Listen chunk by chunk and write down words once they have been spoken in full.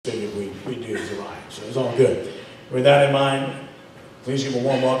So it's all good. With that in mind, please give a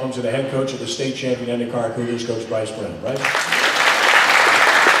warm welcome to the head coach of the state champion Karr Cougars, Coach Brice Brown. Right?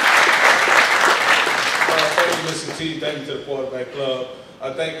 Thank you, Mr. T. Thank you to the quarterback club.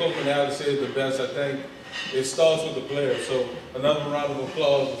 I think Coach Manali said the best. I think it starts with the players. So another round of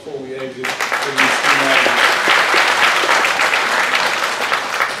applause before we exit.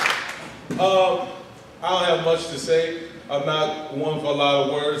 I don't have much to say. I'm not one for a lot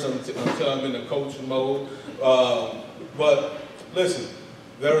of words until I'm in the coaching mode. But listen,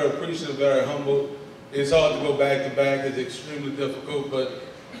 very appreciative, very humble. It's hard to go back to back. It's extremely difficult, but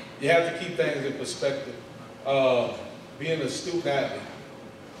you have to keep things in perspective. Being a student athlete,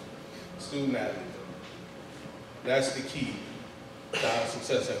 that's the key to our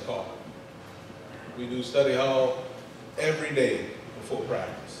success at Karr. We do study hall every day before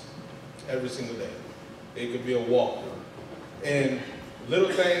practice, every single day. It could be a walkthrough. And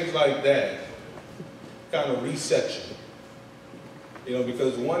little things like that kind of reset you. You know,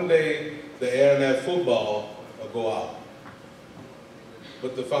 because one day the air in that football will go out.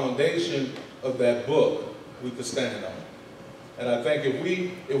 But the foundation of that book we could stand on. And I think if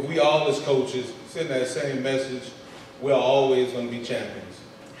we all as coaches send that same message, we're always going to be champions.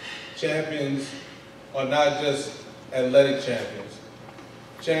 Champions are not just athletic champions.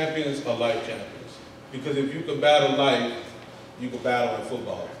 Champions are life champions. Because if you can battle life, you can battle in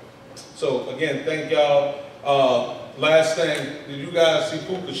football. So again, thank y'all. Last thing, did you guys see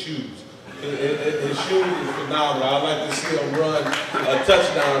Puka's shoes? His shoes is phenomenal. I'd like to see him run a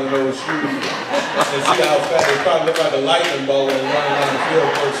touchdown in those shoes and see how fast. They probably look like a lightning bolt and running down the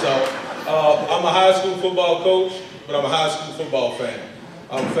field, Coach. So I'm a high school football coach, but I'm a high school football fan.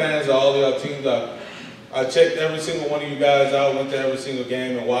 I'm fans of all of your teams. I checked every single one of you guys out, went to every single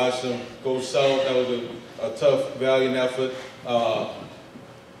game and watched them. Coach Salt, that was a tough, valiant effort.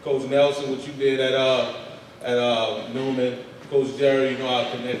 Coach Nelson, what you did at Newman. Coach Jerry, you know our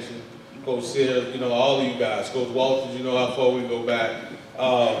connection. Coach Sears, you know, all of you guys. Coach Walters, you know how far we go back.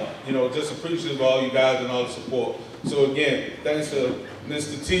 You know, just appreciative of all you guys and all the support. So again, thanks to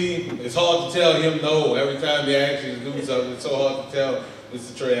Mr. T. It's hard to tell him no every time he asks you to do something. It's so hard to tell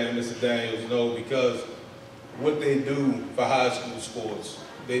Mr. Trey and Mr. Daniels no, because what they do for high school sports,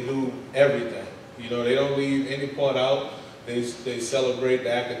 they do everything. You know, they don't leave any part out. They celebrate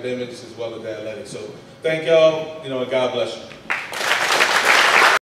the academics as well as the athletics. So thank y'all, you know, and God bless you.